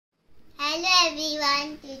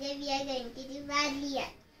everyone, today we are going to do warli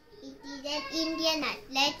art. It is an Indian art.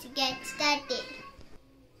 Let's get started.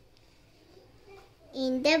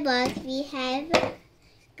 In the box we have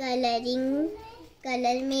color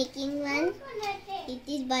making one. It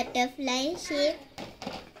is butterfly shape.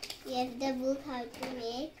 We have the book how to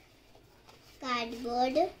make,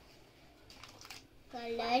 cardboard,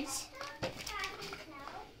 colors,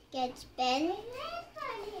 sketch pen,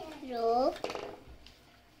 rope,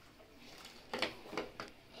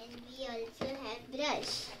 and we also have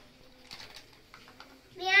brush.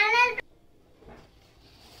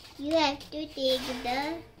 You have to take the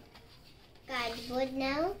cardboard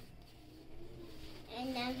now,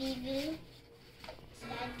 and now we will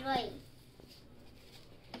start drawing.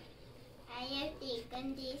 I have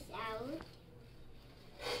taken this out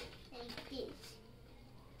like this.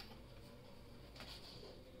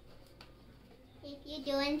 If you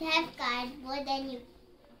don't have cardboard,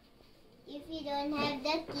 if you don't have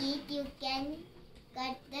the kit, you can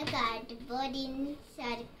cut the cardboard in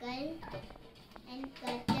circle and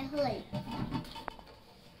cut a hole.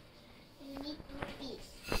 You need 2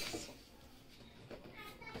 pieces.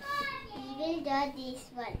 We will draw this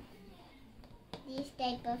one, this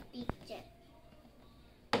type of picture.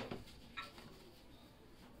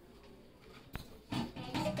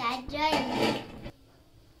 And start drawing.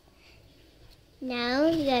 Now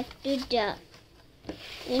you have to draw.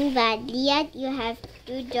 In warli art, you have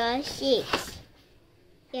to draw shapes.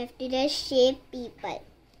 You have to draw shape people.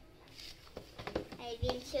 I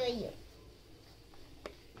will show you.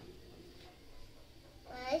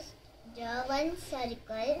 First, draw one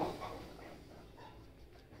circle,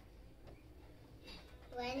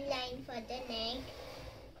 one line for the neck,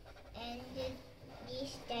 and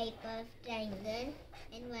this type of triangle,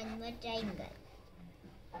 and one more triangle.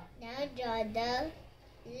 Now draw the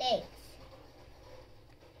legs.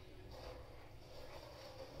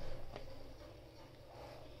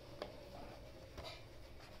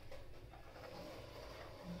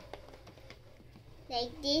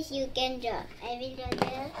 Like this you can draw. I will draw the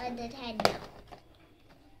other hand now.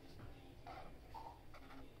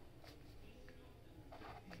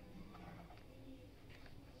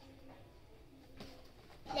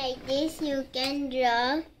 Like this you can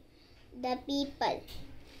draw the people.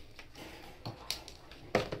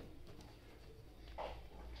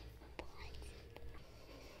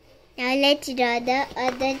 Now let's draw the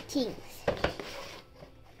other things.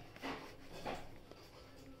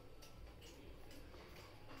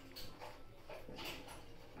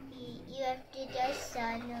 You have to draw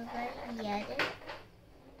sun over here.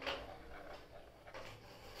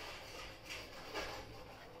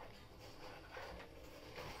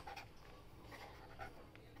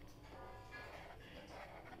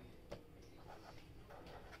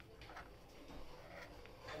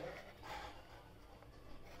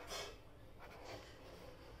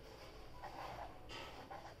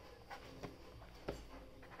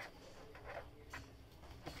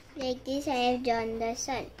 Like this I have drawn the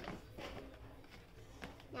sun.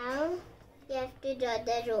 Now you have to draw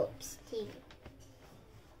the ropes thing.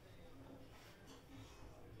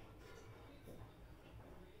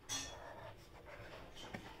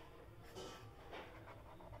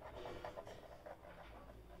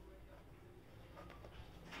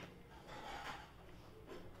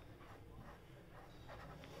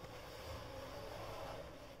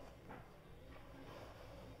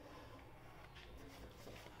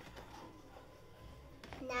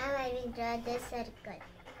 Now I will draw the circle.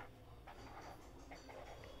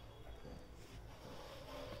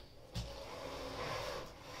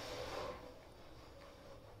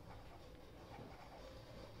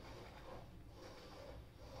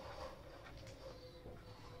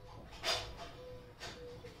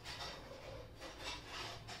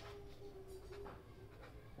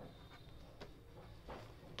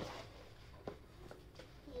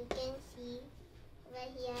 You can see where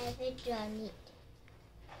here I have drawn it.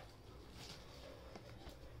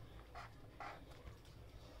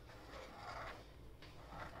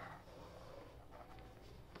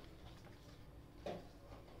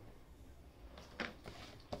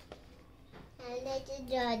 Now let's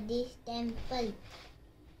draw this temple.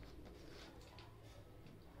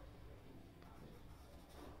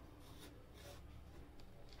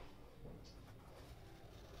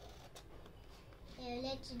 Now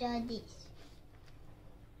let's draw this.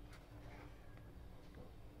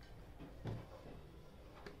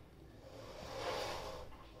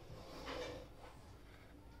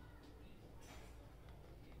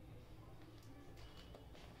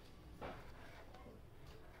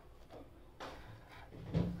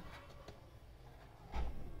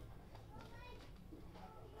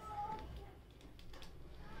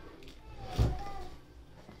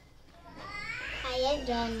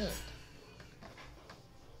 drawn it.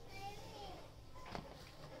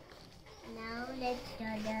 Now let's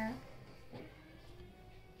draw the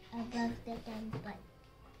above the temple.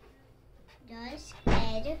 Draw a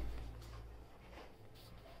square.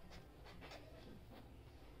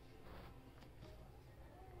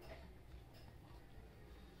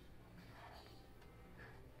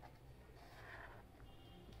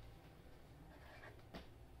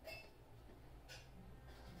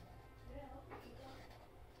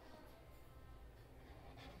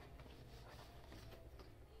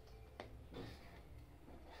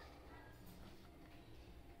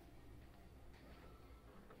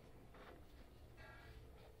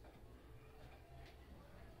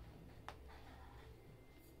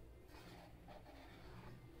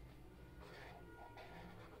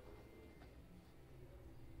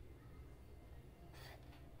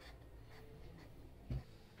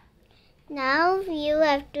 Now you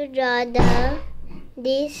have to draw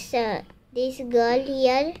this girl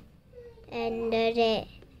here and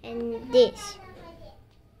this.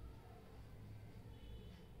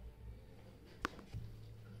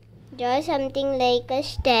 Draw something like a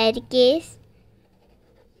staircase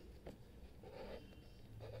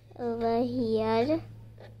over here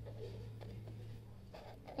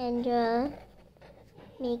and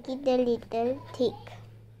make it a little thick.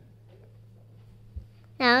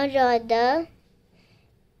 Now draw the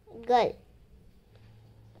girl.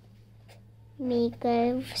 Make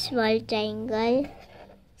a small triangle,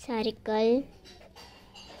 circle.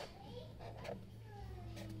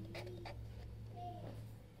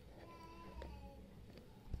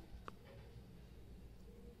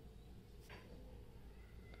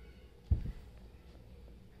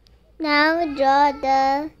 Now draw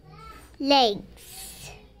the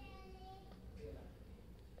legs.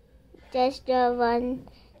 Just draw one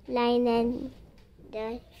line and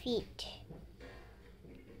the feet.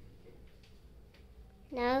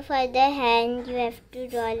 Now for the hand you have to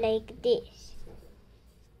draw like this.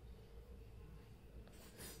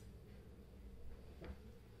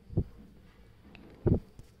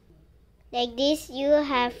 Like this you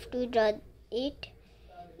have to draw it.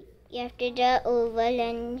 You have to draw oval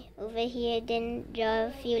and over here then draw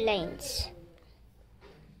a few lines.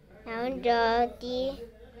 Now draw the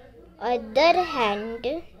other hand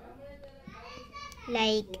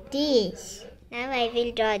like this. Now I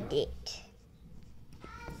will draw it.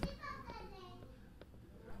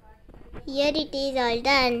 Here it is all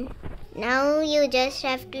done. Now you just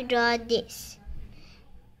have to draw this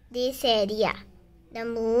area. The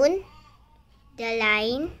moon, the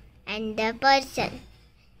line and the person.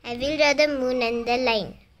 I will draw the moon and the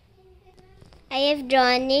line. I have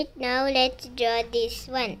drawn it. Now let's draw this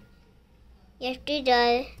one. You have to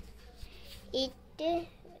draw it.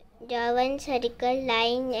 Draw one circle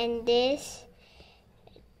line and this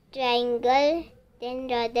triangle. Then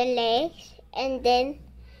draw the legs and then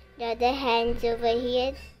draw the hands over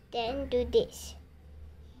here. Then do this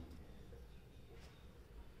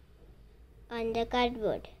on the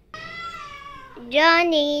cardboard.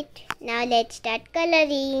 Drawn it. Now let's start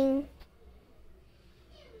coloring.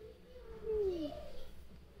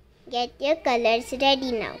 Get your colors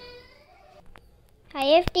ready now. I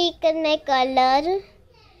have taken my color,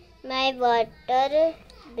 my water,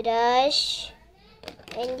 brush,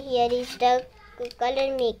 and here is the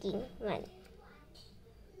color making one.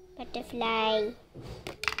 Butterfly.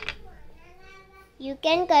 You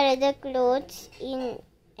can color the clothes in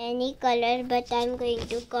any color, but I am going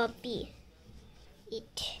to copy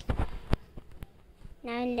it.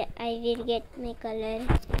 Now I will get my color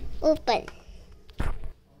open.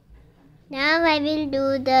 Now I will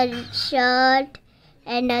do the shirt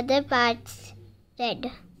and other parts red.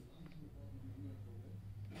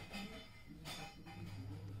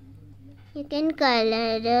 You can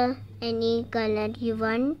color any color you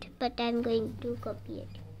want, but I am going to copy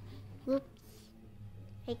it. Oops,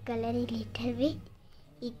 I color a little bit.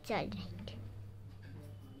 It's alright.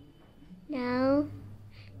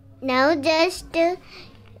 Now just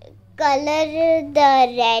color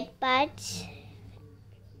the red parts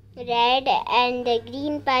red and the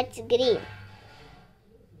green parts green.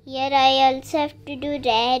 Here I also have to do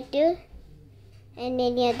red and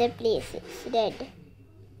any other places red.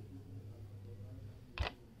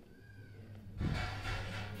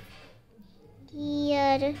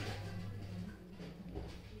 Here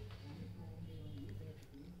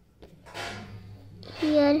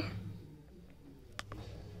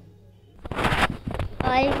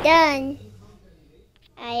all done.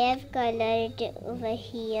 I have colored over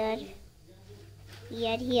here.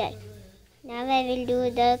 Now I will do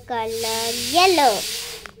the color yellow.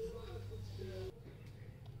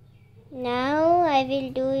 Now I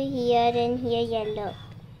will do here and here yellow.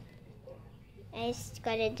 I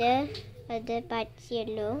color the other parts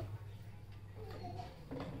yellow.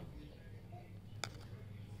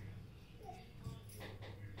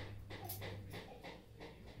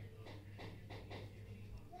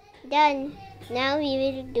 Done. Now we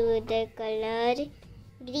will do the color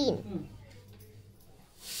green.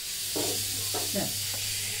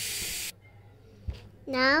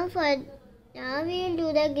 Now we will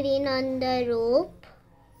do the green on the rope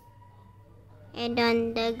and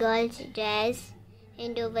on the girl's dress,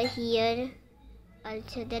 and over here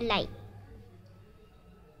also the light.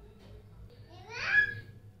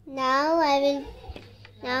 Now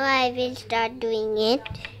I will start doing it.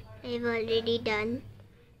 I've already done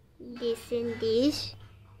this and this.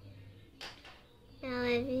 Now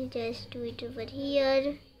I will just do it over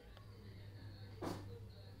here.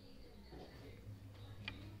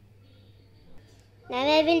 Now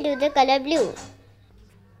I will do the color blue.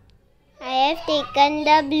 I have taken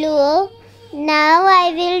the blue. Now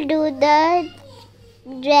I will do the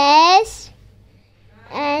dress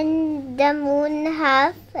and the moon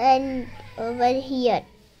half and over here.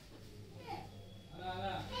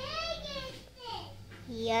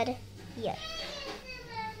 Here.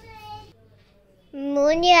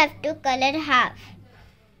 Moon you have to color half.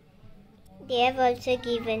 They have also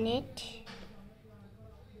given it.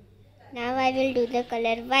 Now I will do the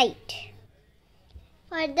color white.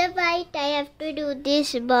 For the white I have to do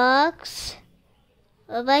this box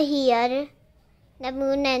over here, the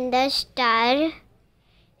moon and the star,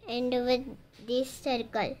 and over this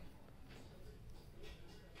circle.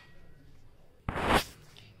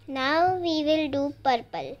 Now we will do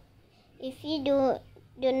purple. If you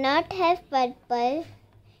do not have purple,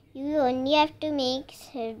 you only have to mix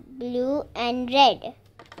blue and red.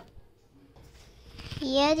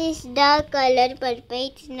 Here is the color purple.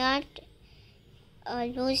 It's not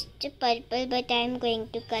almost purple, but I am going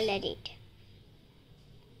to color it.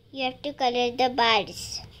 You have to color the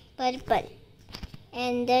bars purple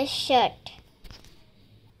and the shirt.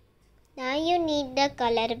 Now you need the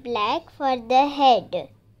color black for the head.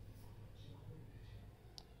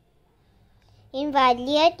 In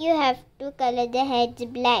warli you have to color the heads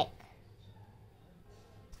black.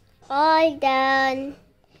 All done.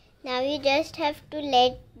 Now you just have to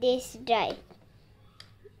let this dry.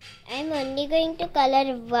 I am only going to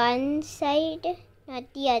color one side,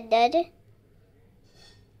 not the other.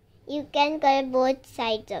 You can color both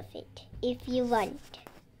sides of it if you want.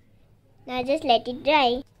 Now just let it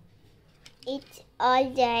dry. It's all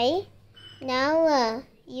dry. Now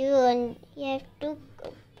you have to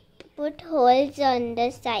put holes on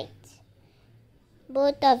the sides,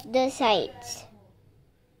 both of the sides.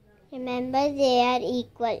 Remember, they are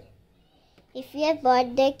equal. If you have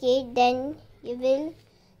bought the kit, then you will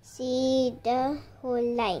see the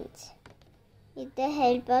whole lines. With the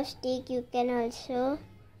help of stick, you can also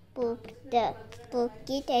poke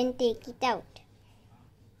it and take it out.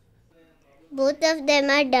 Both of them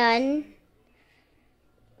are done.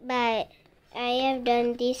 But I have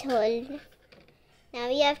done this hole. Now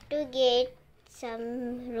we have to get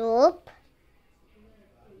some rope.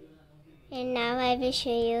 And now I will show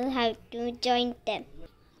you how to join them.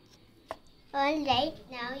 Alright,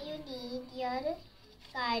 now you need your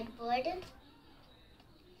cardboard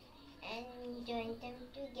and join them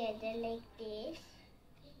together like this,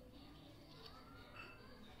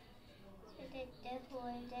 so that the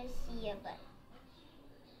holes are seeable.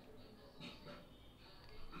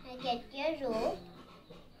 Now get your rope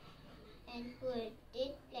and put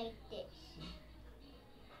it like this.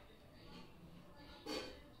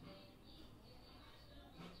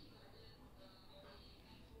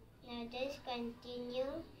 Now just continue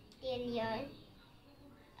till you're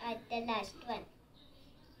at the last one.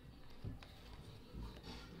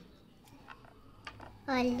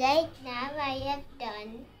 Alright, now I have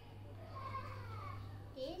done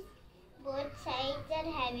this. Both sides are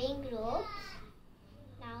having ropes.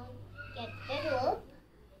 Now get the rope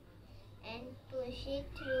and push it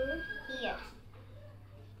through here.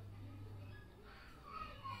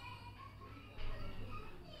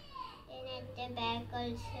 Then at the back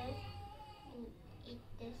also do it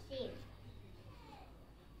the same.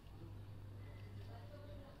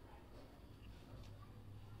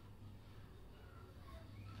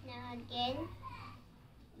 Now again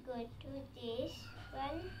go to this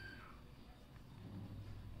one,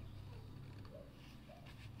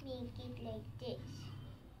 make it like this,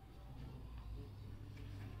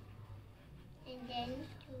 and then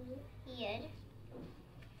to here,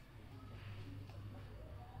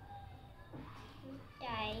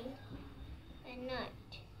 tie a knot.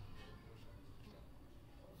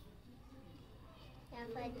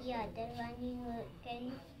 the other one you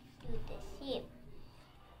can do the same.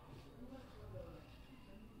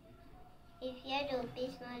 If your rope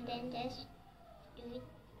is small, then just do it.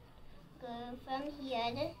 Go from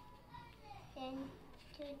here then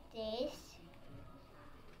to this,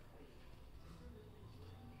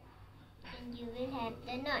 and you will have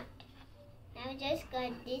the knot. Now just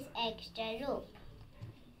cut this extra rope.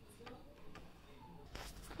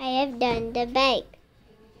 I have done the bag.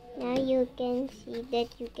 Now you can see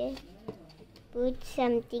that you can put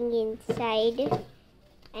something inside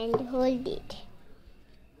and hold it.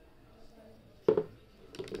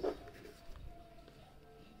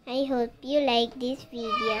 I hope you like this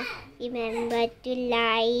video. Remember to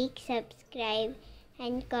like, subscribe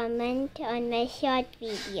and comment on my short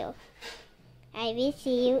video. I will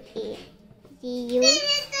see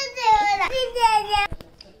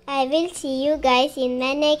you guys in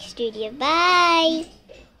my next video. Bye.